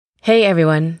Hey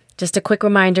everyone, just a quick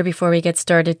reminder before we get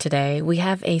started today. We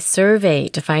have a survey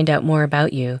to find out more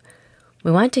about you.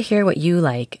 We want to hear what you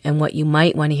like and what you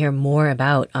might want to hear more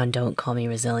about on Don't Call Me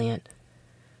Resilient.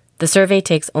 The survey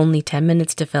takes only 10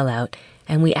 minutes to fill out,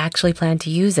 and we actually plan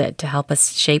to use it to help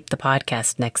us shape the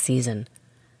podcast next season.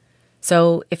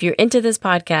 So if you're into this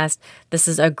podcast, this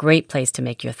is a great place to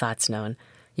make your thoughts known.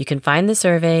 You can find the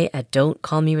survey at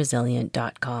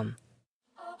don'tcallmeresilient.com.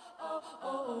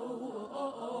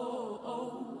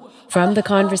 From The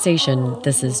Conversation,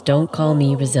 this is Don't Call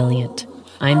Me Resilient.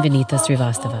 I'm Vinita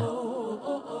Srivastava.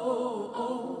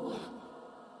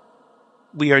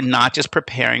 We are not just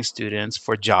preparing students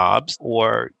for jobs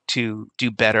or to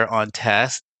do better on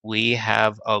tests. We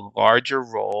have a larger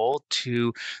role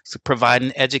to provide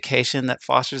an education that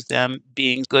fosters them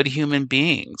being good human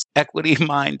beings,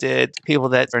 equity-minded people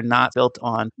that are not built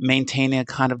on maintaining a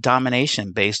kind of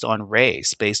domination based on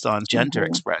race, based on gender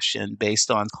expression,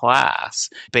 based on class,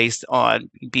 based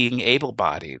on being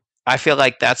able-bodied. I feel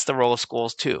like that's the role of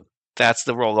schools too. That's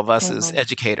the role of us as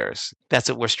educators.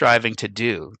 That's what we're striving to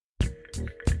do.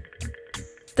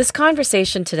 This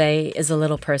conversation today is a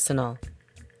little personal.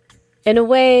 In a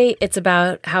way, it's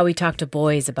about how we talk to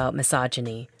boys about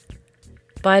misogyny.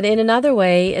 But in another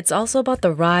way, it's also about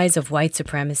the rise of white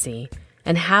supremacy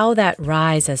and how that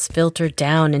rise has filtered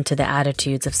down into the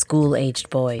attitudes of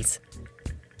school-aged boys.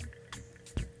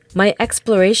 My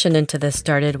exploration into this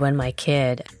started when my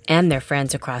kid and their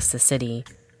friends across the city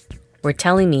were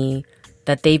telling me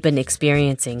that they've been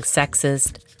experiencing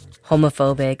sexist,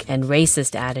 homophobic, and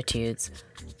racist attitudes,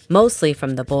 mostly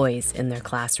from the boys in their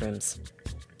classrooms.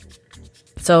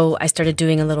 So I started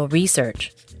doing a little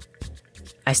research.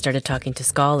 I started talking to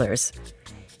scholars.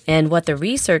 And what the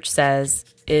research says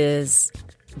is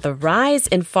the rise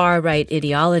in far-right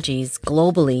ideologies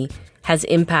globally has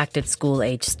impacted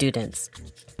school-age students.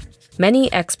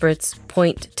 Many experts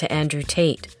point to Andrew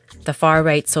Tate, the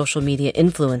far-right social media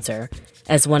influencer,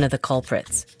 as one of the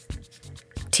culprits.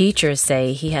 Teachers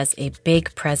say he has a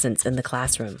big presence in the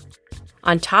classroom.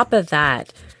 On top of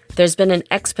that, there's been an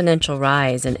exponential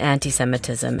rise in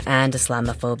anti-Semitism and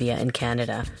Islamophobia in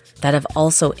Canada that have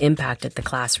also impacted the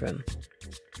classroom.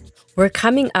 We're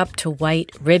coming up to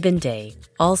White Ribbon Day,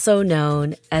 also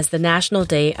known as the National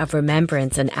Day of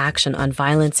Remembrance and Action on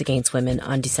Violence Against Women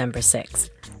on December 6th.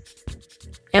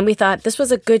 And we thought this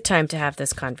was a good time to have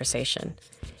this conversation.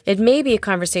 It may be a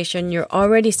conversation you're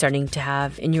already starting to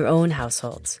have in your own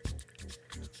households.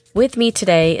 With me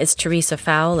today is Teresa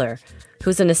Fowler,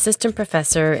 who's an assistant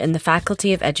professor in the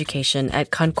Faculty of Education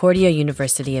at Concordia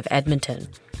University of Edmonton.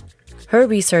 Her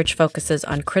research focuses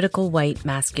on critical white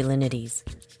masculinities.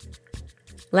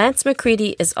 Lance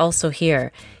McCready is also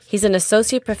here. He's an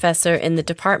associate professor in the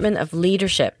Department of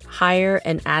Leadership, Higher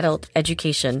and Adult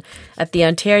Education at the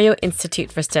Ontario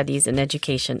Institute for Studies in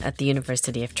Education at the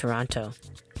University of Toronto.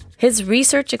 His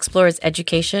research explores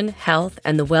education, health,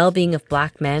 and the well-being of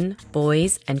Black men,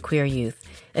 boys, and queer youth,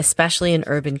 especially in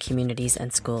urban communities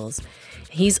and schools.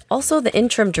 He's also the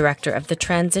interim director of the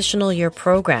Transitional Year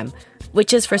Program,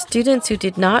 which is for students who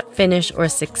did not finish or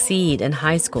succeed in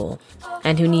high school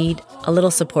and who need a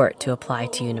little support to apply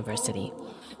to university.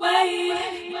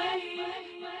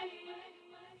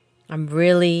 I'm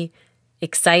really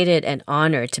excited and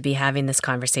honored to be having this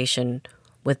conversation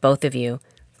with both of you.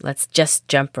 Let's just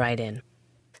jump right in.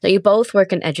 So you both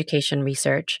work in education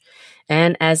research,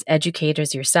 and as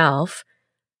educators yourself,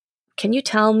 can you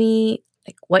tell me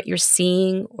what you're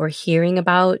seeing or hearing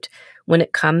about when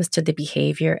it comes to the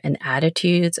behavior and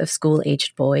attitudes of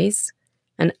school-aged boys?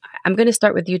 And I'm going to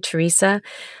start with you, Teresa.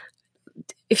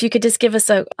 If you could just give us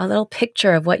a little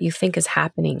picture of what you think is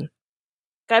happening.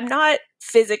 I'm not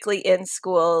physically in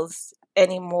schools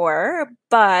anymore,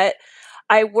 but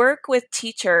I work with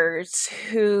teachers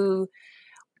who,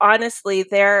 honestly,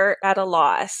 they're at a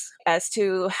loss as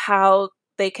to how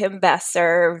they can best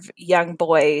serve young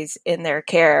boys in their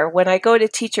care. When I go to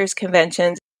teachers'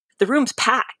 conventions, the room's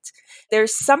packed.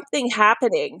 There's something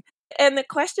happening. And the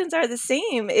questions are the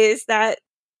same, is that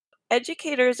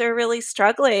educators are really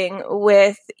struggling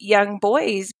with young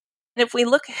boys. And if we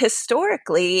look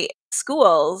historically,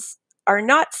 schools are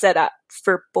not set up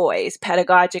for boys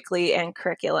pedagogically and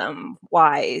curriculum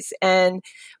wise. And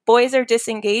boys are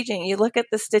disengaging. You look at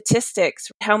the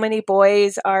statistics, how many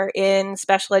boys are in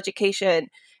special education,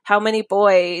 how many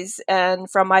boys, and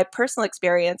from my personal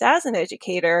experience as an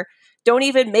educator, don't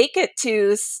even make it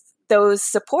to those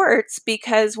supports,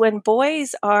 because when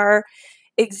boys are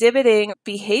exhibiting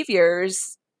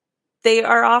behaviors, they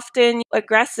are often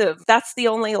aggressive. That's the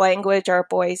only language our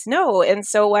boys know. And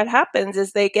so what happens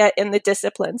is they get in the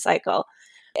discipline cycle.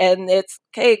 And it's,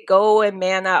 okay, go and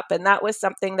man up. And that was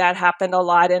something that happened a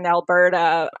lot in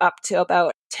Alberta up to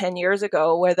about 10 years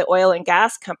ago, where the oil and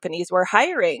gas companies were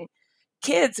hiring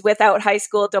kids without high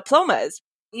school diplomas.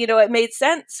 It made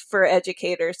sense for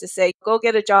educators to say, go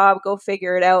get a job, go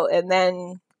figure it out, and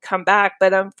then come back.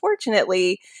 But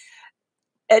unfortunately,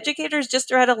 educators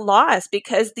just are at a loss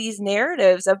because these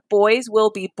narratives of boys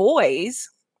will be boys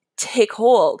take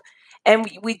hold.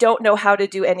 And we don't know how to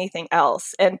do anything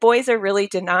else. And boys are really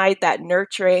denied that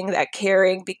nurturing, that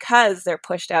caring, because they're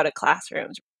pushed out of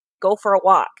classrooms. Go for a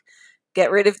walk, get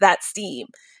rid of that steam,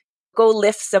 go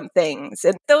lift some things.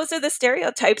 And those are the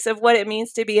stereotypes of what it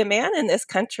means to be a man in this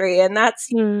country. And that's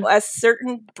a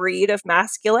certain breed of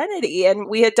masculinity. And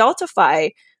we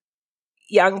adultify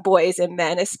young boys and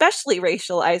men, especially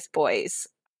racialized boys.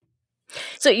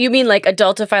 So you mean like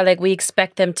adultify, like we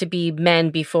expect them to be men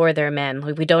before they're men.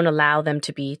 Like we don't allow them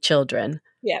to be children.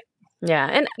 Yeah. Yeah.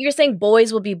 And you're saying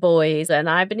boys will be boys. And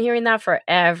I've been hearing that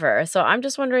forever. So I'm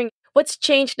just wondering what's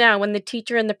changed now when the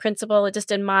teacher and the principal,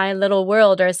 just in my little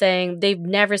world, are saying they've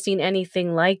never seen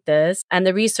anything like this. And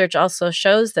the research also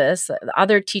shows this.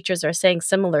 Other teachers are saying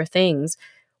similar things.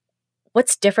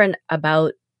 What's different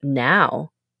about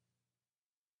now?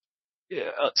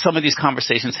 Some of these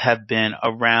conversations have been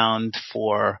around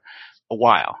for a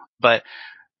while, but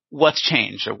what's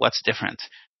changed or what's different?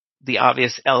 The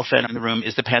obvious elephant in the room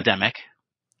is the pandemic.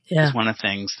 Yeah. Is one of the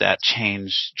things that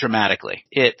changed dramatically.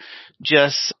 It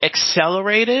just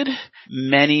accelerated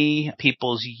many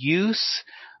people's use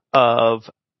of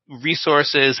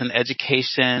resources and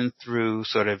education through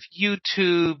sort of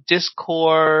YouTube,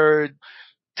 Discord,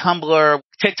 Tumblr,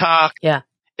 TikTok. Yeah.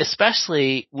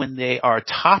 Especially when they are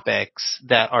topics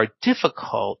that are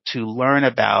difficult to learn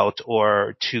about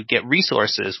or to get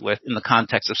resources with in the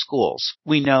context of schools.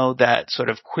 We know that sort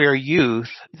of queer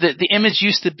youth, the image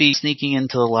used to be sneaking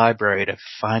into the library to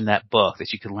find that book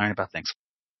that you could learn about things.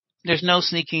 There's no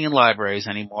sneaking in libraries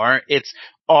anymore. It's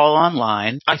all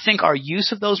online. I think our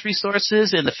use of those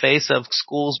resources in the face of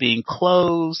schools being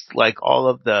closed, like all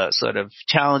of the sort of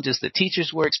challenges that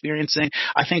teachers were experiencing,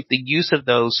 I think the use of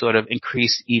those sort of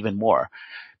increased even more.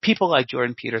 People like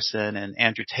Jordan Peterson and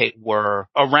Andrew Tate were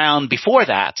around before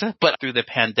that, but through the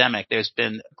pandemic, there's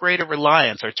been greater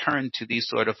reliance or turn to these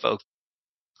sort of folks.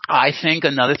 I think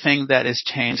another thing that has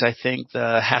changed, I think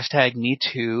the hashtag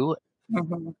 #MeToo,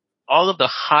 all of the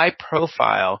high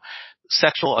profile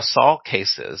sexual assault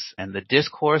cases and the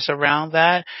discourse around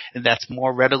that, and that's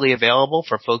more readily available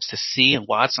for folks to see and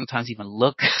watch, sometimes even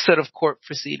look sort of court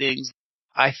proceedings.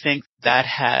 I think that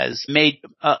has made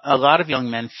a lot of young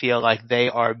men feel like they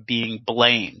are being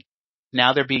blamed.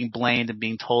 Now they're being blamed and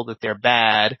being told that they're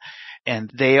bad,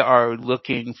 and they are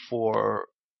looking for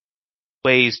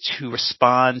ways to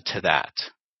respond to that.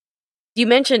 You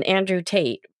mentioned Andrew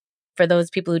Tate. For those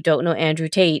people who don't know Andrew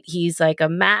Tate, he's like a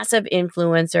massive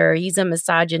influencer. He's a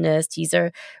misogynist. He's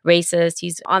a racist.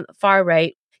 He's on the far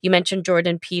right. You mentioned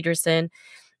Jordan Peterson.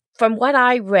 From what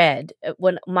I read,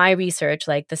 when my research,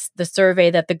 like the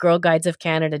survey that the Girl Guides of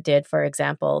Canada did, for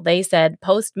example, they said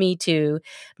post Me Too,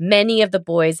 many of the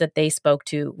boys that they spoke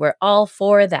to were all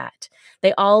for that.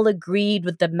 They all agreed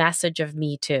with the message of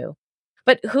Me Too.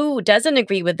 But who doesn't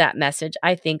agree with that message,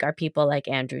 I think, are people like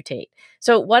Andrew Tate.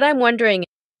 So what I'm wondering,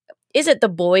 is it the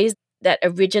boys that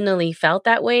originally felt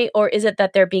that way, or is it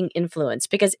that they're being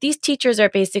influenced? Because these teachers are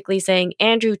basically saying,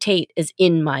 Andrew Tate is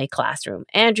in my classroom.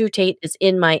 Andrew Tate is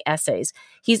in my essays.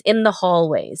 He's in the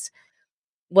hallways.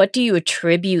 What do you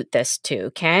attribute this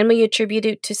to? Can we attribute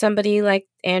it to somebody like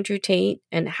Andrew Tate?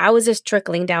 And how is this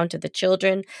trickling down to the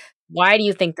children? Why do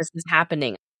you think this is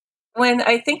happening? When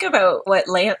I think about what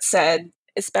Lance said,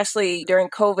 especially during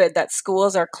COVID, that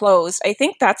schools are closed, I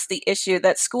think that's the issue,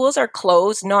 that schools are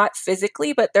closed, not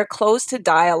physically, but they're closed to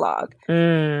dialogue.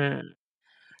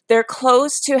 They're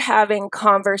closed to having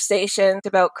conversations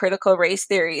about critical race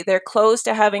theory. They're closed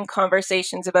to having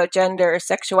conversations about gender,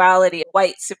 sexuality,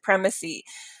 white supremacy.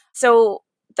 So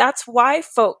that's why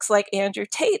folks like Andrew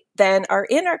Tate then are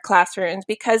in our classrooms,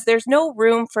 because there's no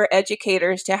room for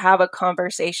educators to have a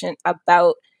conversation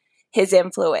about his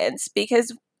influence.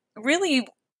 Because really,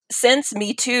 since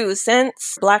Me Too,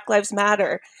 since Black Lives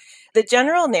Matter, the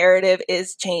general narrative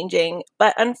is changing,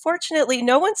 but unfortunately,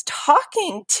 no one's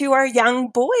talking to our young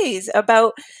boys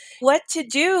about what to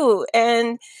do.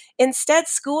 And instead,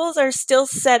 schools are still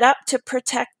set up to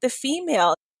protect the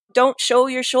female. Don't show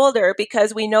your shoulder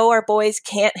because we know our boys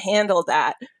can't handle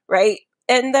that, right?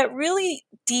 And that really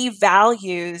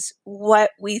devalues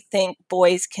what we think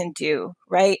boys can do,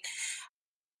 right?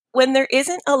 When there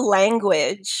isn't a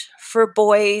language for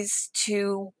boys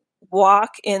to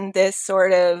walk in this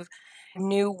sort of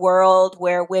new world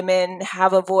where women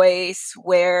have a voice,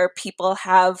 where people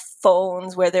have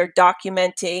phones, where they're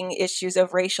documenting issues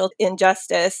of racial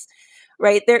injustice,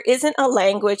 right? There isn't a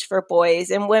language for boys.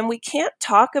 And when we can't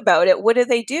talk about it, what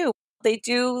do? They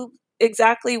do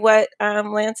exactly what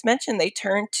Lance mentioned. They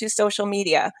turn to social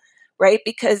media, right?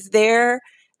 Because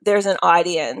there's an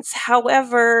audience.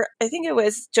 However, I think it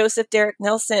was Joseph Derek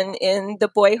Nelson in the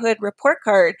Boyhood Report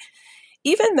Card,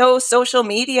 even though social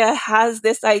media has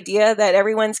this idea that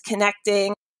everyone's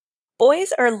connecting,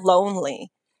 boys are lonely.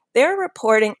 They're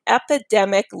reporting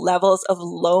epidemic levels of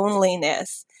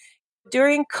loneliness.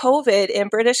 During COVID in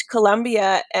British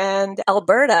Columbia and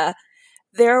Alberta,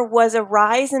 there was a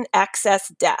rise in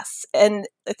excess deaths. And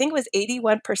I think it was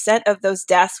 81% of those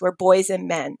deaths were boys and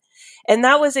men. And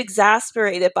that was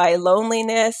exacerbated by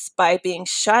loneliness, by being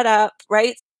shut up,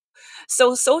 right?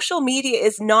 So social media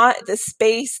is not the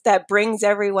space that brings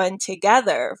everyone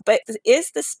together, but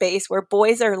is the space where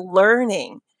boys are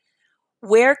learning.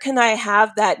 Where can I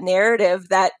have that narrative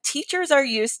that teachers are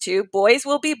used to? Boys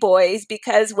will be boys,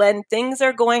 because when things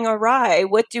are going awry,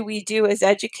 what do we do as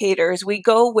educators? We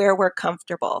go where we're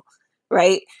comfortable,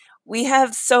 right? We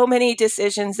have so many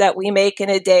decisions that we make in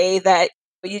a day that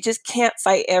you just can't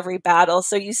fight every battle.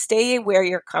 So you stay where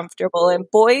you're comfortable, and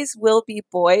boys will be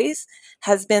boys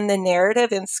has been the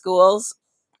narrative in schools.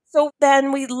 So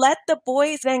then we let the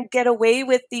boys then get away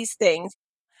with these things.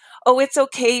 Oh, it's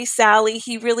okay, Sally.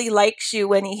 He really likes you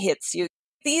when he hits you.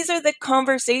 These are the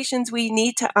conversations we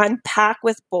need to unpack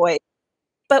with boys,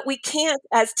 but we can't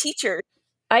as teachers.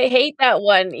 I hate that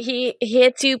one. He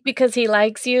hits you because he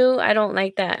likes you. I don't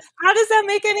like that. How does that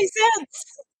make any sense?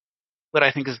 What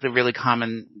I think is the really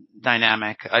common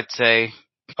dynamic, I'd say,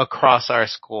 across our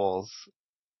schools,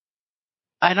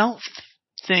 I don't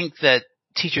think that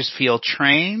teachers feel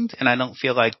trained, and I don't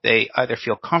feel like they either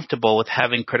feel comfortable with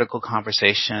having critical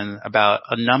conversation about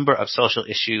a number of social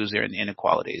issues and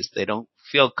inequalities. They don't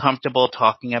feel comfortable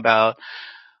talking about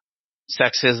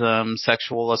sexism,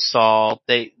 sexual assault.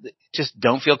 They just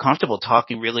don't feel comfortable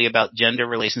talking really about gender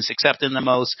relations, except in the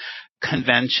most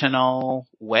conventional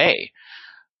way.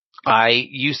 I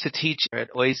used to teach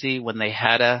at OISE when they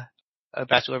had a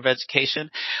Bachelor of Education.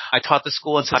 I taught the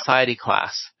school and society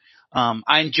class.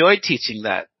 I enjoyed teaching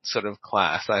that sort of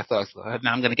class. I thought,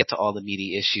 now I'm going to get to all the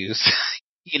meaty issues,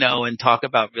 and talk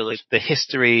about really the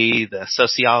history, the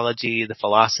sociology, the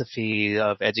philosophy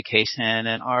of education,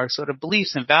 and our sort of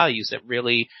beliefs and values that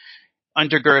really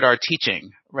undergird our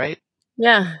teaching, right?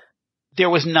 Yeah. There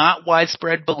was not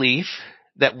widespread belief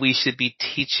that we should be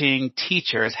teaching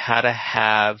teachers how to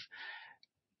have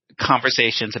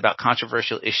conversations about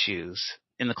controversial issues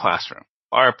in the classroom.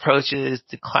 Our approaches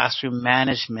to classroom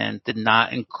management did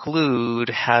not include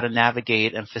how to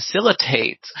navigate and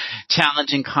facilitate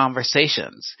challenging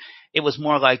conversations. It was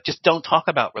more like, just don't talk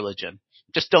about religion.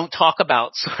 Just don't talk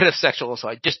about sort of sexual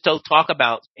assault. Just don't talk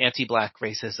about anti-Black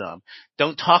racism.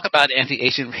 Don't talk about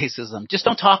anti-Asian racism. Just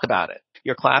don't talk about it.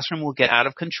 Your classroom will get out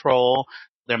of control.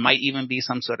 There might even be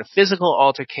some sort of physical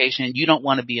altercation. You don't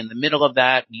want to be in the middle of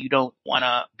that. You don't want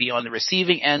to be on the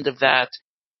receiving end of that.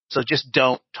 So just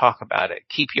don't talk about it.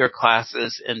 Keep your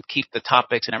classes and keep the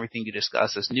topics and everything you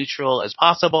discuss as neutral as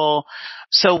possible.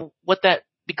 So what that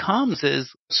becomes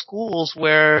is schools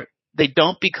where they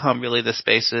don't become really the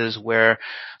spaces where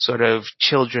sort of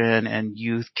children and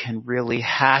youth can really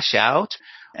hash out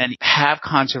and have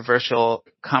controversial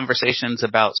conversations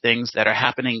about things that are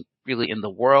happening really in the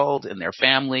world, in their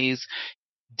families.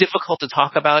 Difficult to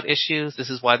talk about issues. This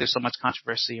is why there's so much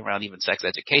controversy around even sex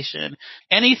education.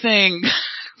 Anything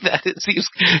that seems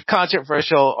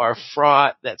controversial or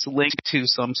fraught that's linked to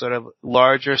some sort of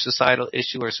larger societal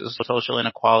issue or social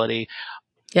inequality.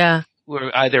 Yeah.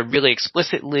 We're either really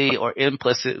explicitly or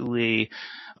implicitly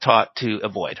taught to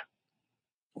avoid.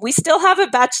 We still have a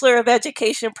Bachelor of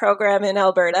Education program in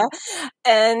Alberta,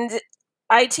 and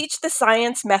I teach the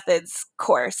science methods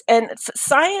course. And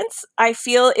science, I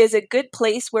feel, is a good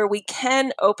place where we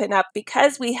can open up,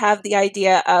 because we have the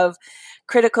idea of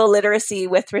critical literacy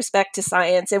with respect to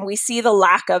science, and we see the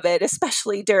lack of it,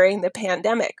 especially during the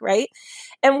pandemic, right?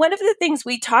 And one of the things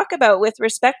we talk about with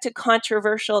respect to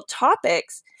controversial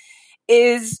topics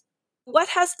is, what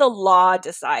has the law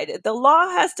decided? The law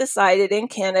has decided in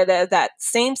Canada that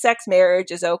same-sex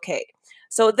marriage is okay.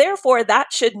 So therefore,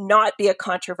 that should not be a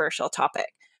controversial topic.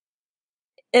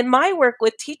 In my work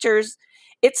with teachers,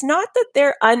 it's not that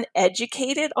they're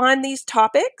uneducated on these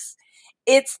topics.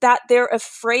 It's that they're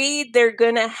afraid they're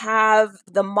going to have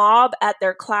the mob at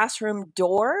their classroom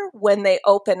door when they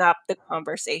open up the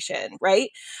conversation, right?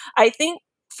 I think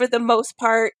for the most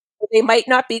part, they might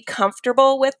not be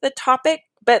comfortable with the topic,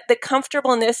 But the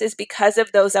comfortableness is because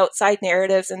of those outside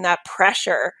narratives and that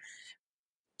pressure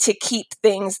to keep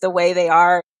things the way they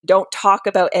are. Don't talk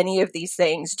about any of these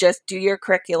things. Just do your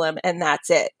curriculum and that's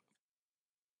it.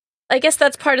 I guess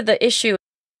that's part of the issue.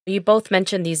 You both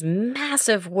mentioned these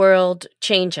massive world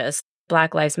changes.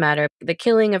 Black Lives Matter, the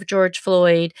killing of George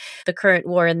Floyd, the current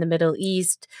war in the Middle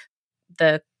East,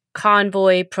 the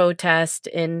convoy protest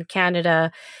in Canada.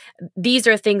 These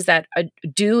are things that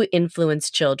do influence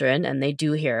children and they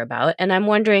do hear about. And I'm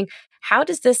wondering, how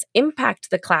does this impact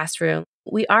the classroom?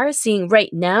 We are seeing right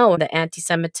now the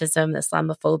anti-Semitism, the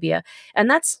Islamophobia, and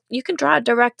you can draw a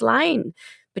direct line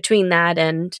between that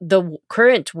and the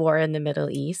current war in the Middle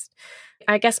East.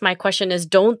 I guess my question is,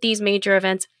 don't these major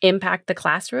events impact the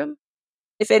classroom?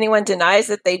 If anyone denies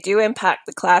that they do impact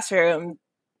the classroom,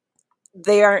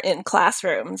 they aren't in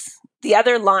classrooms. The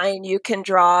other line you can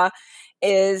draw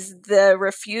is the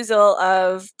refusal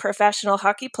of professional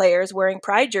hockey players wearing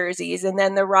pride jerseys and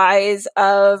then the rise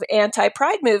of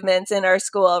anti-pride movements in our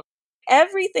school.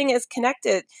 Everything is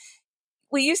connected.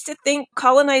 We used to think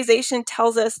colonization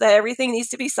tells us that everything needs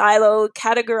to be siloed,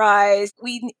 categorized.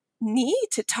 We need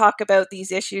to talk about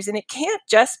these issues, and it can't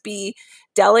just be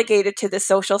delegated to the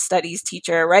social studies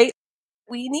teacher, right?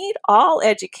 We need all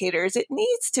educators. It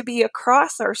needs to be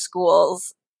across our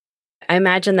schools. I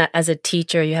imagine that as a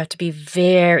teacher, you have to be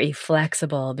very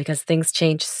flexible because things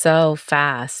change so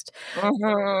fast.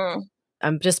 Mm-hmm.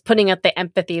 I'm just putting out the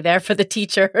empathy there for the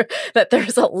teacher that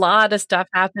there's a lot of stuff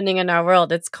happening in our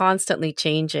world. It's constantly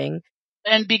changing.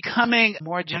 And becoming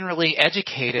more generally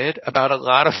educated about a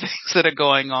lot of things that are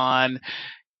going on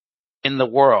in the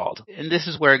world. And this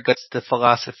is where it gets to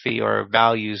philosophy or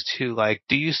values too. Like,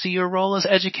 do you see your role as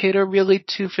educator really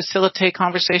to facilitate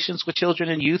conversations with children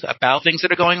and youth about things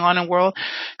that are going on in the world?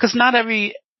 Because not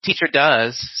every teacher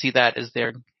does see that as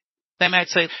their. They might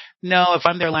say, no, if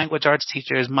I'm their language arts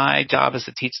teachers, my job is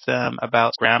to teach them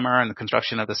about grammar and the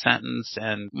construction of the sentence.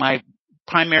 And my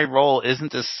primary role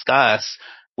isn't to discuss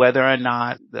whether or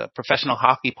not the professional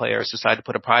hockey players decide to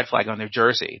put a pride flag on their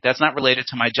jersey. That's not related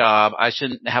to my job. I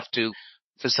shouldn't have to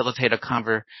facilitate a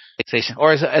conversation.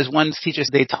 Or as one teacher,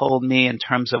 they told me in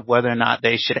terms of whether or not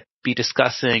they should be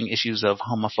discussing issues of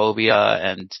homophobia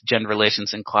and gender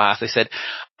relations in class. They said,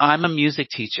 I'm a music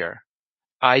teacher.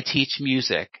 I teach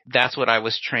music. That's what I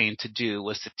was trained to do,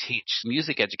 was to teach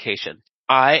music education.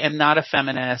 I am not a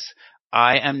feminist.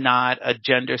 I am not a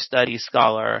gender studies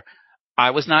scholar.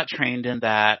 I was not trained in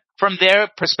that. From their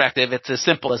perspective, it's as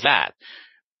simple as that.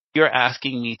 You're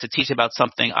asking me to teach about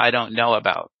something I don't know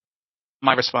about.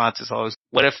 My response is always,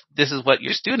 what if this is what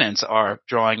your students are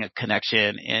drawing a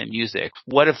connection in music?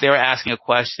 What if they're asking a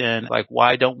question like,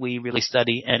 why don't we really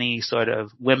study any sort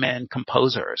of women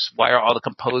composers? Why are all the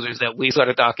composers that we sort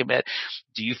of document?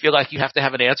 Do you feel like you have to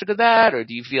have an answer to that? Or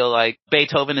do you feel like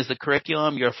Beethoven is the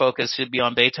curriculum? Your focus should be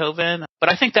on Beethoven?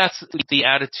 But I think that's the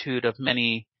attitude of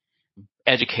many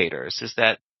educators, is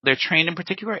that they're trained in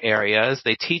particular areas.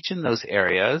 They teach in those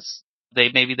areas.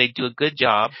 Maybe they do a good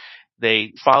job.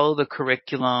 They follow the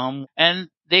curriculum and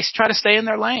they try to stay in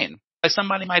their lane.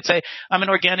 Somebody might say, I'm an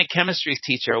organic chemistry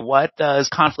teacher. What does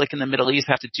conflict in the Middle East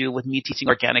have to do with me teaching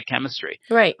organic chemistry?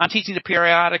 Right. I'm teaching the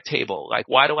periodic table. Like,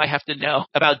 why do I have to know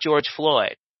about George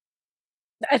Floyd?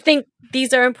 I think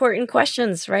these are important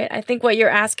questions, right? I think what you're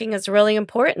asking is really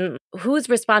important. Whose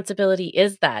responsibility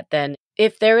is that then?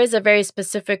 If there is a very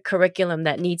specific curriculum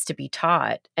that needs to be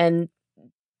taught and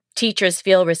teachers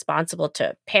feel responsible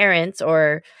to parents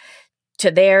or to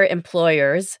their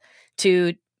employers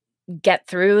to get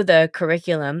through the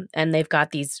curriculum, and they've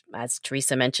got these, as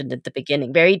Teresa mentioned at the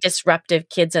beginning, very disruptive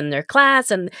kids in their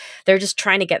class, and they're just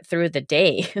trying to get through the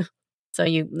day. So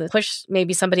you push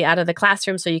maybe somebody out of the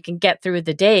classroom so you can get through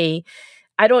the day.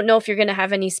 I don't know if you're going to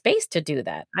have any space to do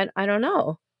that. I don't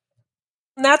know.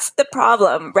 And that's the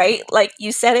problem, right? Like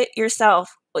you said it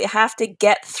yourself. We have to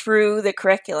get through the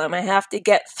curriculum. I have to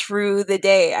get through the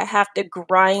day. I have to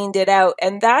grind it out.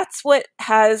 And that's what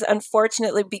has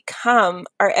unfortunately become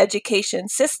our education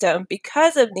system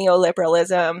because of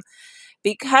neoliberalism,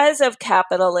 because of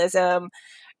capitalism,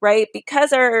 right?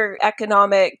 Because our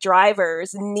economic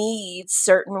drivers need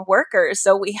certain workers.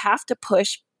 So we have to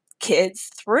push kids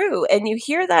through. And you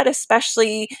hear that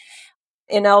especially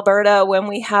in Alberta when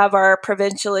we have our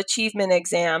provincial achievement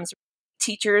exams.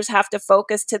 Teachers have to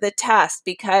focus to the test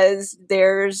because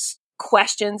there's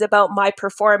questions about my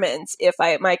performance if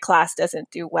my class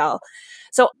doesn't do well.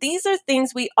 So these are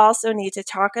things we also need to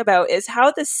talk about, is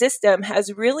how the system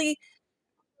has really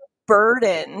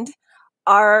burdened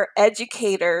our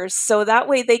educators so that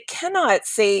way they cannot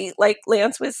say, like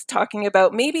Lance was talking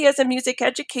about, maybe as a music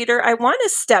educator, I want to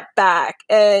step back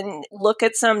and look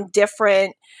at some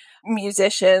different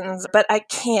musicians, but I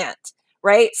can't.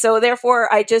 Right. So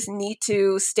therefore, I just need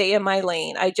to stay in my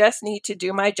lane. I just need to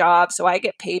do my job so I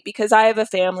get paid because I have a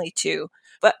family too.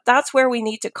 But that's where we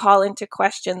need to call into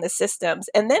question the systems.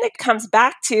 And then it comes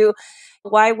back to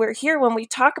why we're here when we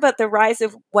talk about the rise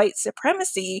of white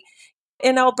supremacy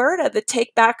in Alberta, the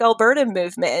Take Back Alberta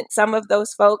movement. Some of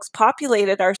those folks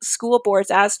populated our school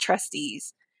boards as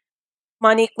trustees.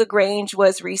 Monique LaGrange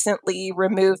was recently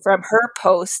removed from her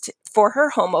post for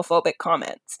her homophobic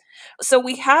comments. So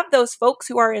we have those folks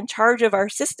who are in charge of our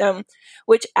system,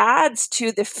 which adds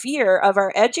to the fear of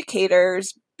our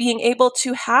educators being able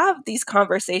to have these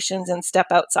conversations and step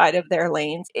outside of their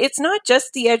lanes. It's not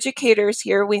just the educators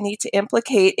here we need to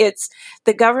implicate, it's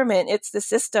the government, it's the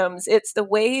systems, it's the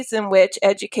ways in which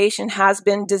education has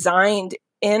been designed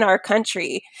in our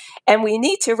country. And we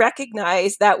need to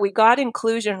recognize that we got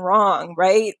inclusion wrong,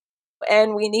 right?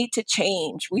 And we need to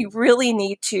change. We really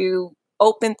need to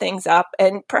open things up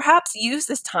and perhaps use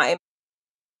this time.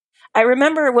 I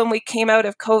remember when we came out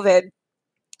of COVID,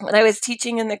 when I was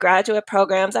teaching in the graduate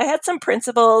programs, I had some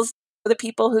principals, the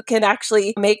people who can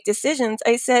actually make decisions.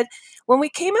 I said, when we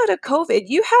came out of COVID,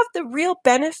 you have the real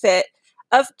benefit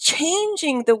of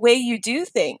changing the way you do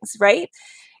things, right?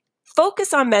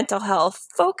 Focus on mental health,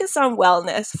 focus on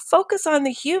wellness, focus on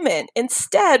the human.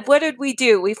 Instead, what did we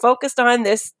do? We focused on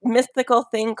this mythical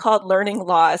thing called learning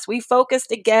loss. We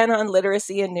focused again on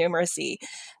literacy and numeracy.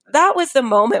 That was the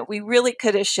moment we really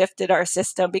could have shifted our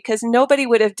system because nobody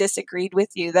would have disagreed with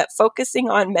you that focusing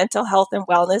on mental health and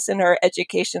wellness in our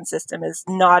education system is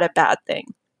not a bad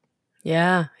thing.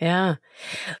 Yeah, yeah.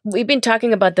 We've been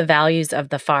talking about the values of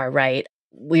the far right.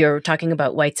 We are talking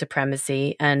about white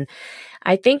supremacy. And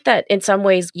I think that in some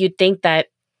ways you'd think that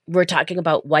we're talking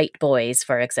about white boys,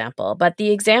 for example. But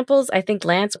the examples, I think,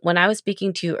 Lance, when I was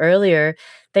speaking to you earlier,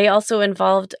 they also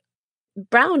involved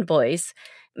brown boys.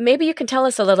 Maybe you can tell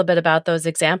us a little bit about those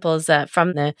examples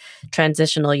from the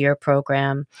transitional year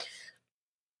program.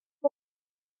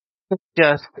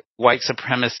 Just white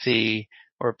supremacy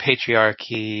or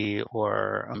patriarchy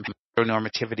or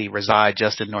heteronormativity reside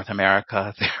just in North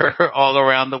America. They're all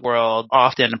around the world,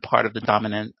 often part of the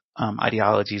dominant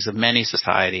ideologies of many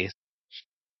societies.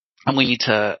 And we need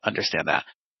to understand that.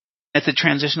 It's a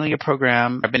transitional year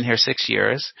program. I've been here 6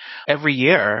 years. Every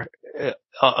year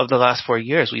of the last 4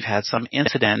 years, we've had some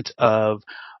incident of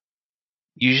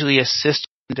usually a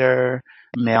cisgender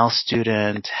male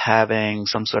student having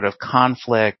some sort of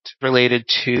conflict related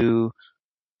to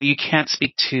you can't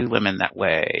speak to women that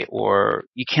way, or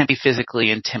you can't be physically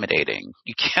intimidating.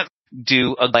 You can't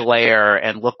do a glare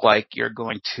and look like you're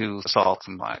going to assault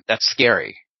someone. That's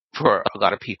scary for a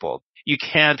lot of people. You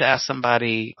can't ask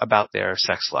somebody about their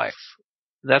sex life.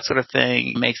 That sort of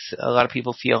thing makes a lot of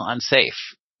people feel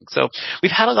unsafe. So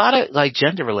we've had a lot of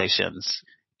gender relations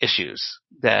issues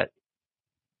that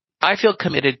I feel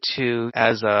committed to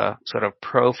as a sort of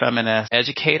pro-feminist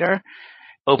educator,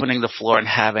 opening the floor and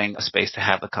having a space to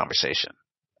have the conversation.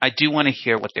 I do want to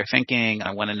hear what they're thinking.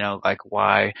 I want to know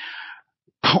why,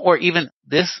 or even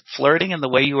this flirting and the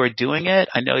way you were doing it.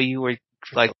 I know you were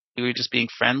just being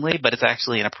friendly, but it's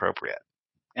actually inappropriate.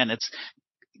 And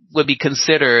would be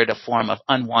considered a form of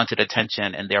unwanted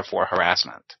attention and therefore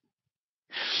harassment.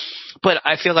 But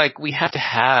I feel like we have to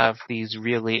have these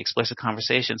really explicit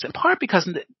conversations, in part because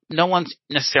no one's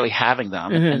necessarily having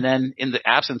them. Mm-hmm. And then in the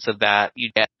absence of that,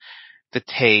 you get the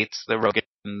Tates, the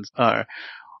Rogans,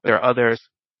 there are other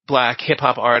Black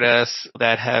hip-hop artists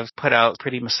that have put out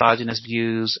pretty misogynist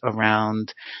views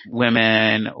around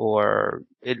women or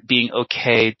it being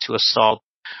okay to assault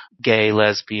gay,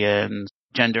 lesbian,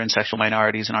 gender and sexual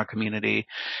minorities in our community.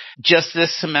 Just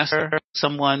this semester,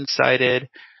 someone cited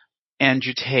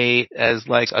Andrew Tate as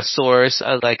a source,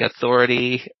 as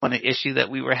authority on an issue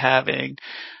that we were having.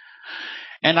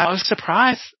 And I was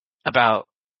surprised about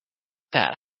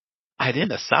that. I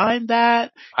didn't assign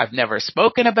that. I've never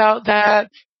spoken about that.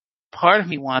 Part of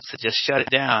me wants to just shut it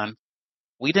down.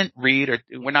 We didn't read, or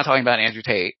we're not talking about Andrew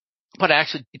Tate, but I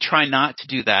actually try not to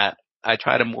do that. I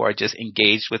try to more just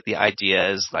engage with the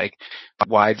ideas,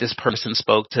 why this person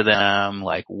spoke to them,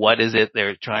 what is it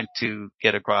they're trying to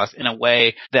get across in a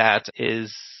way that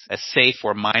is as safe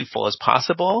or mindful as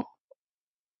possible.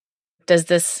 Does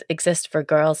this exist for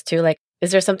girls too?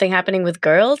 Is there something happening with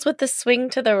girls with the swing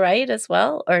to the right as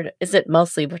well? Or is it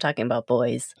mostly we're talking about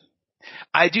boys?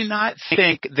 I do not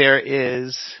think there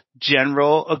is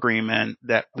general agreement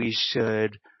that we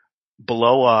should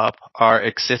blow up our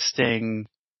existing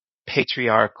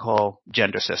patriarchal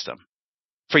gender system.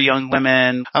 for young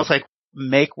women. I was like,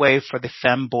 make way for the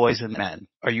femboys and men.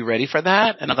 Are you ready for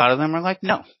that? And a lot of them are like,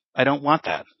 no, I don't want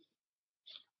that.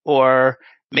 Or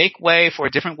make way for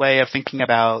a different way of thinking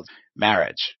about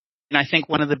marriage. And I think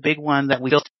one of the big ones that we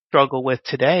still struggle with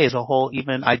today is a whole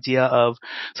even idea of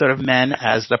sort of men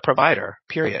as the provider,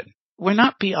 period. We're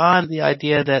not beyond the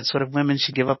idea that sort of women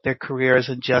should give up their careers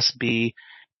and just be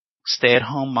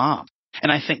stay-at-home moms.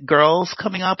 And I think girls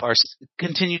coming up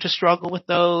continue to struggle with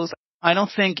those. I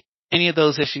don't think any of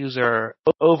those issues are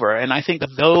over. And I think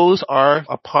that those are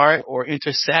a part or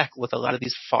intersect with a lot of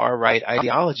these far-right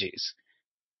ideologies.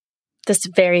 This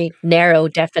very narrow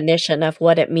definition of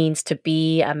what it means to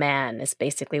be a man is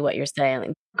basically what you're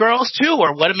saying. Girls, too,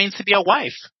 or what it means to be a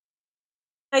wife.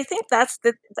 I think that's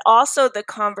also the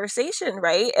conversation,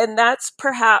 right? And that's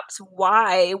perhaps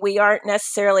why we aren't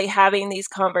necessarily having these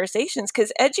conversations,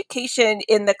 because education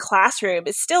in the classroom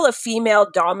is still a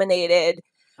female-dominated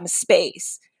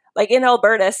space. Like in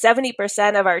Alberta,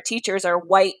 70% of our teachers are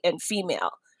white and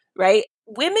female, right?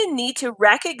 Women need to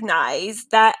recognize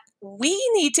that we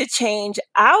need to change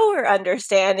our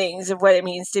understandings of what it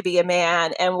means to be a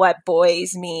man and what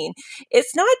boys mean.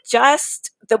 It's not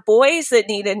just the boys that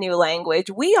need a new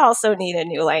language. We also need a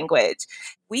new language.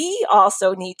 We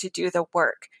also need to do the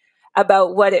work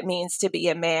about what it means to be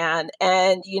a man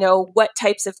and, what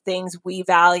types of things we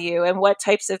value and what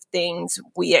types of things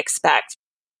we expect.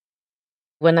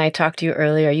 When I talked to you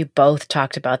earlier, you both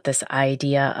talked about this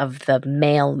idea of the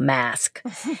male mask,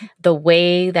 the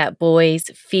way that boys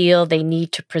feel they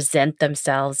need to present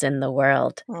themselves in the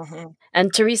world. Mm-hmm.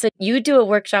 And Teresa, you do a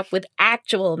workshop with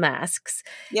actual masks.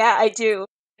 Yeah, I do.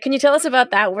 Can you tell us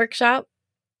about that workshop?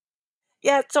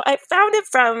 Yeah, so I found it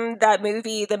from that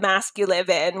movie, The Mask You Live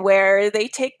In, where they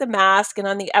take the mask and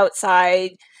on the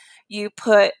outside you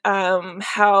put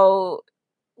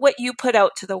what you put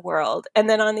out to the world. And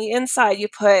then on the inside, you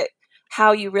put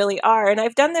how you really are. And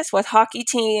I've done this with hockey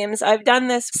teams. I've done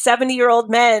this 70-year-old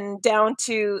men down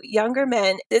to younger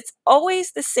men. It's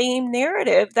always the same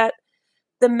narrative that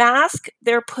the mask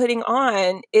they're putting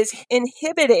on is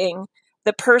inhibiting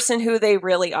the person who they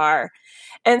really are.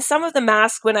 And some of the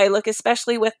masks, when I look,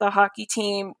 especially with the hockey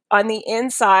team, on the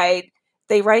inside,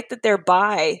 they write that they're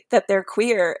bi, that they're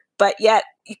queer, but yet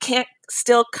you can't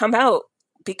still come out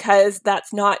because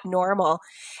that's not normal.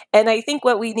 And I think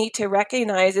what we need to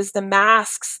recognize is the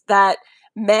masks that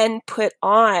men put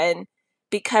on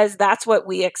because that's what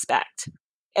we expect.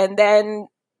 And then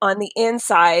on the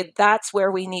inside, that's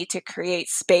where we need to create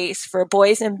space for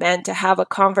boys and men to have a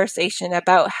conversation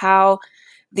about how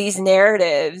these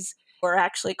narratives are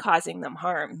actually causing them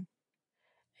harm.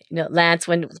 Lance,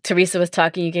 when Teresa was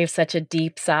talking, you gave such a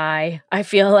deep sigh. I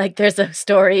feel like there's a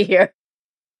story here.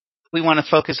 We want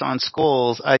to focus on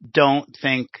schools. I don't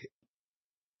think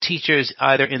teachers,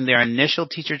 either in their initial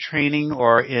teacher training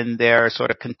or in their sort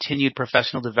of continued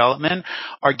professional development,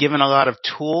 are given a lot of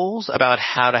tools about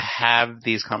how to have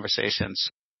these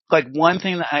conversations. Like one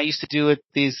thing that I used to do at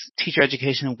these teacher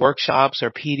education workshops or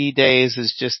PD days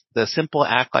is just the simple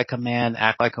act like a man,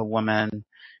 act like a woman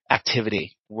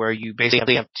activity, where you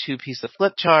basically have two pieces of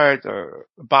flip chart or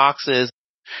boxes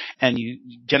and you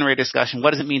generate a discussion.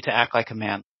 What does it mean to act like a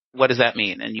man? What does that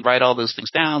mean? And you write all those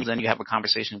things down, and then you have a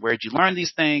conversation. Where did you learn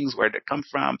these things? Where did it come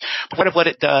from? But what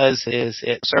it does is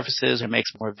it surfaces or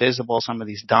makes more visible some of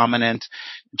these dominant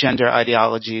gender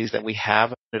ideologies that we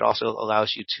have. It also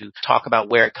allows you to talk about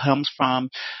where it comes from.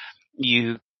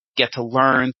 You get to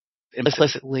learn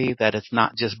implicitly that it's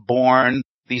not just born.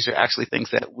 These are actually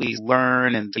things that we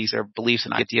learn, and these are beliefs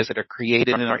and ideas that are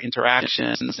created in our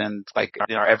interactions and like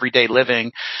in our everyday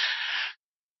living.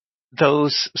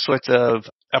 Those sorts of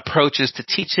approaches to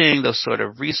teaching, those sort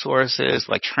of resources,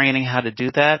 like training how to do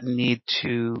that, need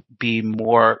to be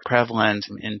more prevalent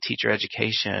in teacher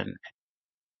education.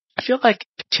 I feel like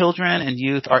children and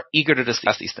youth are eager to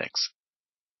discuss these things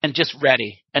and just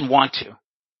ready and want to.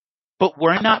 But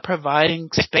we're not providing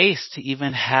space to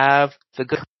even have the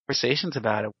good conversations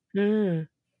about it.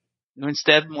 We're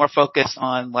instead more focused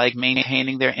on like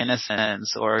maintaining their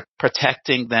innocence or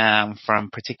protecting them from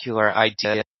particular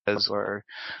ideas or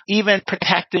even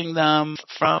protecting them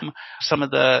from some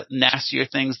of the nastier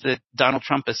things that Donald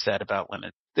Trump has said about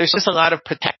women. There's just a lot of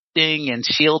protecting and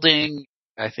shielding.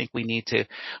 I think we need to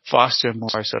foster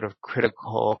more sort of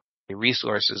critical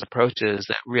resources, approaches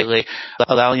that really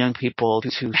allow young people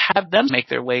to have them make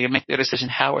their way and make their decision.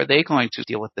 How are they going to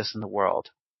deal with this in the world?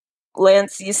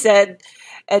 Lance, you said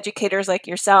educators like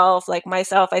yourself, like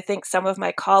myself, I think some of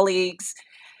my colleagues,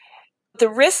 the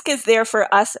risk is there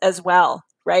for us as well,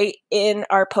 right? In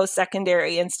our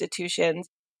post-secondary institutions.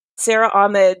 Sarah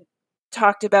Ahmed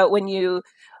talked about when you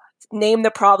name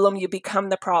the problem, you become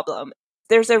the problem.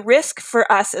 There's a risk for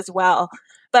us as well.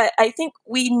 But I think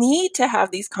we need to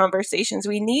have these conversations.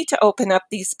 We need to open up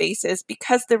these spaces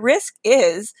because the risk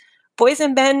is boys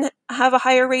and men have a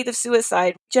higher rate of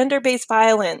suicide, gender-based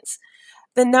violence,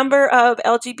 the number of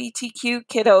LGBTQ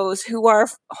kiddos who are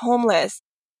homeless.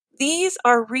 These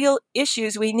are real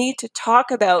issues we need to talk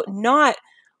about, not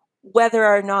whether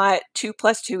or not 2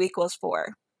 + 2 =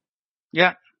 4.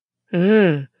 Yeah.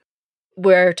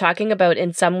 We're talking about,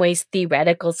 in some ways,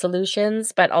 theoretical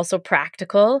solutions, but also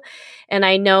practical. And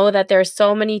I know that there are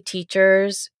so many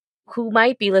teachers who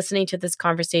might be listening to this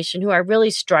conversation who are really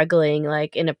struggling,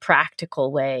 like in a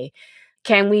practical way.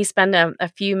 Can we spend a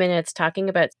few minutes talking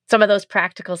about some of those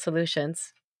practical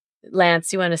solutions?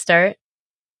 Lance, you want to start?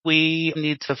 We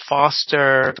need to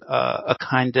foster a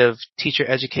kind of teacher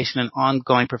education and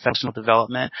ongoing professional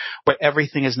development where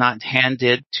everything is not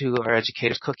handed to our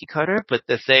educators cookie cutter, but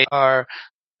that they are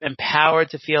empowered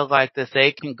to feel like that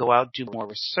they can go out, do more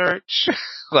research,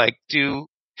 like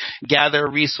gather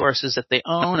resources that they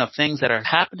own of things that are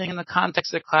happening in the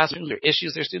context of their classrooms or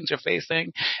issues their students are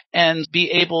facing, and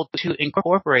be able to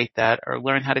incorporate that or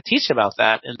learn how to teach about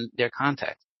that in their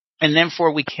context. And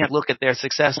therefore, we can't look at their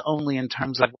success only in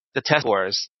terms of the test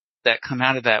scores that come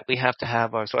out of that. We have to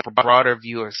have a sort of broader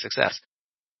view of success.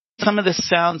 Some of this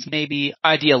sounds maybe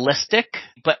idealistic,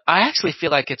 but I actually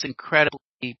feel like it's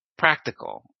incredibly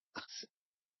practical.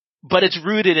 But it's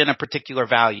rooted in a particular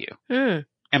value and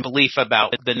belief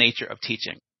about the nature of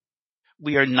teaching.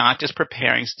 We are not just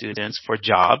preparing students for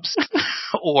jobs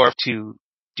or to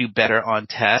do better on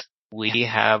tests. We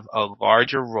have a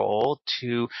larger role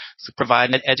to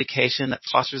provide an education that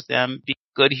fosters them be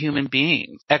good human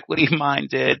beings,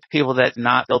 equity-minded people that are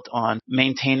not built on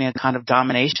maintaining a kind of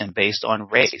domination based on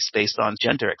race, based on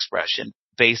gender expression,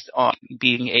 based on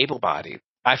being able-bodied.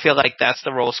 I feel like that's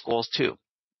the role of schools too.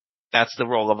 That's the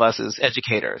role of us as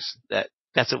educators.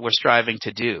 That's what we're striving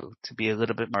to do, to be a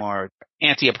little bit more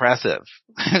anti-oppressive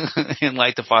and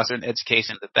like to foster an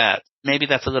education that. Maybe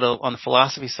that's a little on the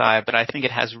philosophy side, but I think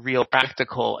it has real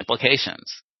practical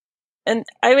implications. And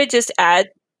I would just add,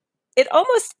 it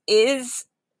almost is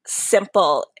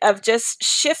simple of just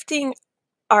shifting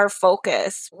our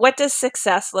focus. What does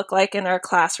success look like in our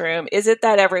classroom? Is it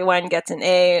that everyone gets an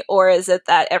A, or is it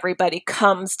that everybody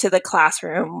comes to the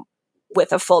classroom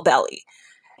with a full belly?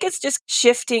 It's just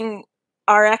shifting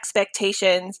our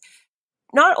expectations,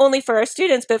 not only for our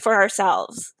students, but for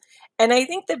ourselves. And I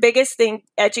think the biggest thing,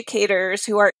 educators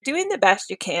who are doing the best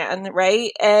you can,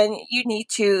 right? And you need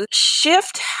to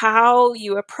shift how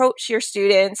you approach your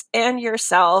students and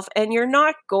yourself. And you're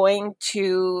not going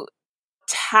to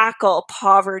tackle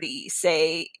poverty,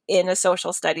 say, in a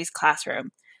social studies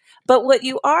classroom. But what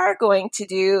you are going to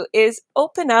do is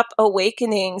open up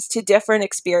awakenings to different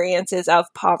experiences of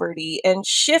poverty and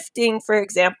shifting, for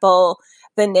example,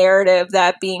 the narrative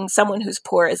that being someone who's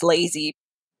poor is lazy.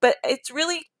 But it's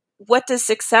really, what does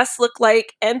success look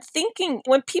like? And thinking,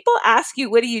 when people ask you,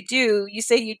 what do? You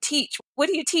say you teach. What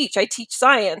do you teach? I teach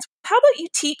science. How about you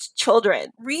teach children?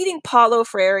 Reading Paulo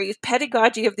Freire's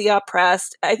Pedagogy of the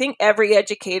Oppressed. I think every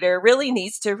educator really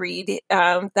needs to read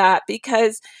that,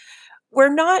 because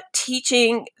we're not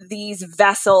teaching these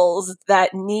vessels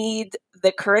that need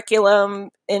the curriculum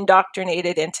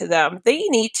indoctrinated into them. They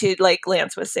need to, like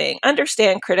Lance was saying,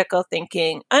 understand critical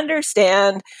thinking,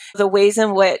 understand the ways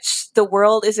in which the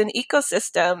world is an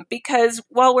ecosystem. Because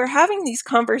while we're having these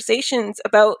conversations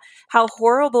about how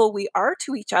horrible we are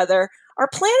to each other, our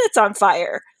planet's on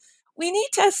fire. We need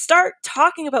to start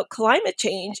talking about climate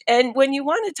change. And when you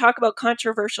want to talk about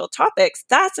controversial topics,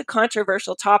 that's a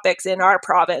controversial topics in our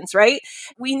province, right?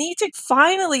 We need to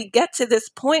finally get to this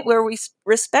point where we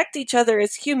respect each other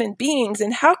as human beings.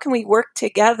 And how can we work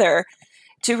together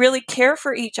to really care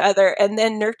for each other and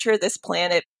then nurture this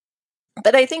planet?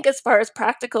 But I think as far as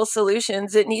practical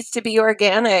solutions, it needs to be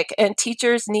organic, and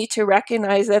teachers need to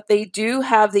recognize that they do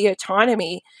have the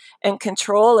autonomy and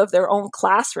control of their own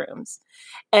classrooms.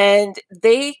 And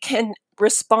they can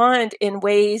respond in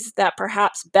ways that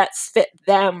perhaps best fit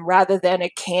them rather than a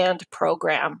canned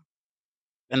program.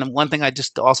 And one thing I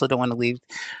just also don't want to leave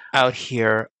out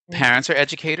here, parents are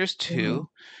educators too.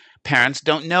 Parents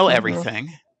don't know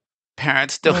everything.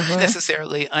 Parents don't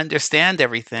necessarily understand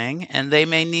everything, and they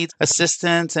may need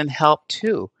assistance and help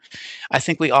too. I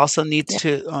think we also need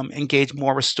to engage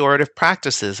more restorative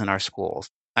practices in our schools.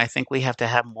 I think we have to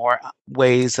have more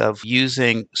ways of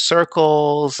using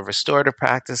circles, restorative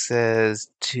practices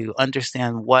to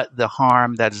understand what the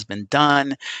harm that has been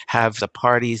done, have the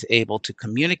parties able to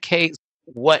communicate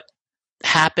what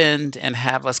happened and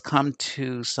have us come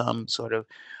to some sort of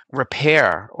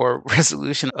repair or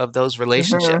resolution of those Mhm.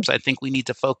 relationships. I think we need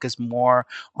to focus more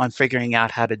on figuring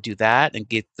out how to do that and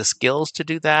get the skills to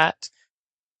do that.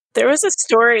 There was a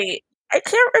story, I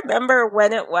can't remember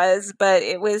when it was, but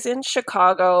it was in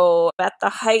Chicago at the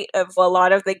height of a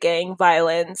lot of the gang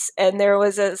violence. And there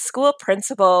was a school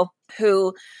principal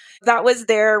who that was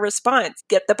their response: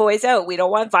 get the boys out. We don't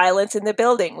want violence in the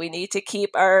building. We need to keep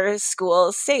our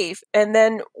schools safe. And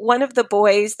then one of the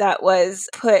boys that was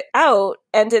put out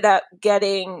ended up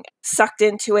getting sucked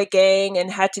into a gang and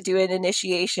had to do an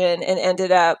initiation and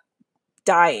ended up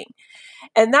dying.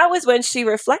 And that was when she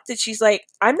reflected. She's like,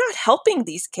 I'm not helping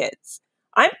these kids.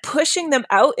 I'm pushing them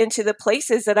out into the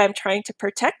places that I'm trying to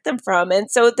protect them from. And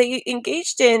so they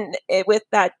engaged in it with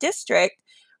that district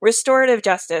restorative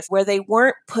justice, where they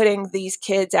weren't putting these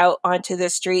kids out onto the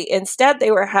street. Instead,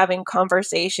 they were having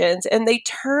conversations and they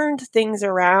turned things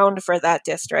around for that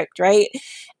district, right?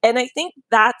 And I think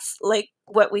that's like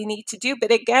what we need to do.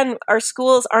 But again, our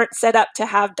schools aren't set up to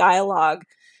have dialogue,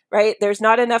 right? There's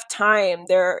not enough time.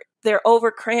 They're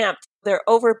overcramped. They're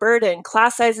overburdened.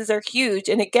 Class sizes are huge.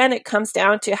 And again, it comes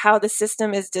down to how the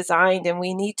system is designed. And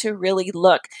we need to really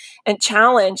look and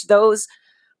challenge those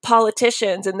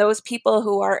politicians and those people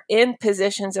who are in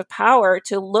positions of power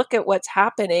to look at what's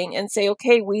happening and say,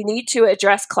 okay, we need to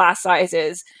address class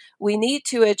sizes. We need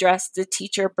to address the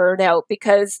teacher burnout,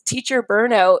 because teacher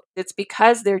burnout, it's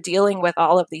because they're dealing with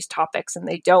all of these topics and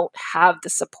they don't have the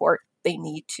support they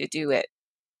need to do it.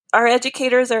 Our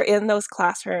educators are in those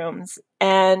classrooms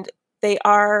and they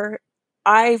are,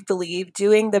 I believe,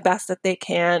 doing the best that they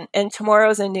can. And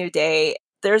tomorrow's a new day.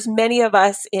 There's many of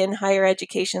us in higher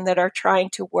education that are trying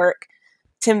to work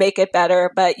to make it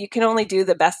better, but you can only do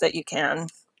the best that you can,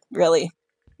 really.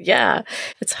 Yeah,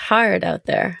 it's hard out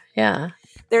there. Yeah.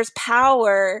 There's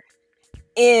power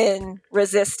in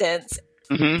resistance.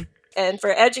 Mm-hmm. And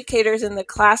for educators in the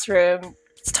classroom,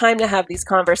 it's time to have these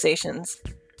conversations.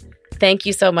 Thank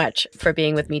you so much for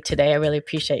being with me today. I really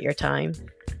appreciate your time.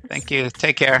 Thank you.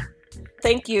 Take care.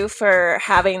 Thank you for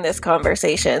having this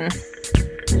conversation.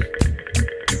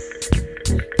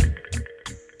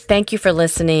 Thank you for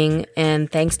listening,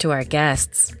 and thanks to our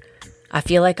guests. I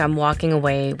feel like I'm walking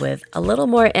away with a little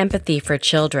more empathy for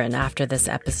children after this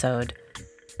episode.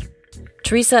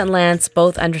 Teresa and Lance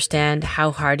both understand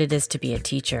how hard it is to be a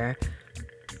teacher,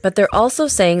 but they're also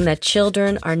saying that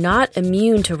children are not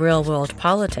immune to real-world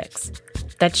politics,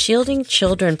 that shielding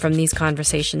children from these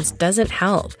conversations doesn't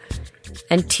help,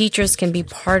 and teachers can be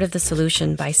part of the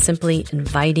solution by simply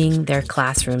inviting their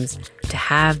classrooms to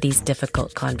have these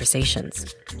difficult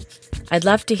conversations. I'd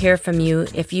love to hear from you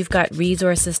if you've got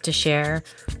resources to share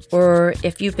or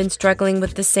if you've been struggling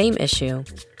with the same issue.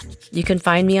 You can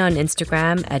find me on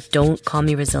Instagram at Don't Call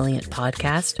Me Resilient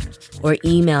Podcast or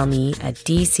email me at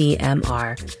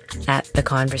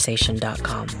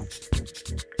dcmr@theconversation.com.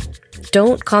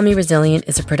 Don't Call Me Resilient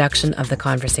is a production of The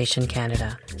Conversation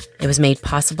Canada. It was made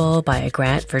possible by a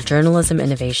grant for journalism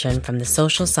innovation from the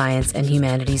Social Science and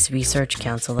Humanities Research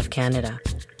Council of Canada.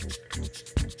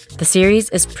 The series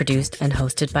is produced and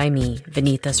hosted by me,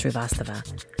 Vinita Srivastava.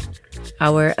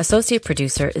 Our associate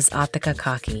producer is Atika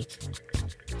Kaki.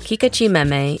 Kikachi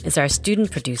Meme is our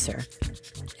student producer,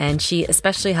 and she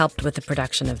especially helped with the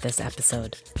production of this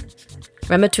episode.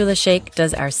 Ramatullah Sheikh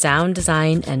does our sound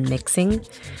design and mixing.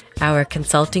 Our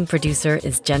consulting producer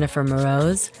is Jennifer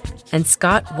Moroz, and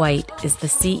Scott White is the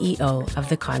CEO of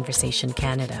The Conversation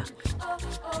Canada.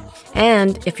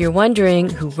 And if you're wondering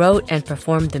who wrote and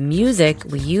performed the music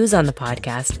we use on the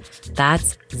podcast,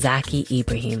 that's Zaki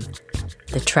Ibrahim.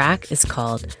 The track is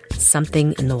called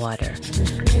Something in the Water.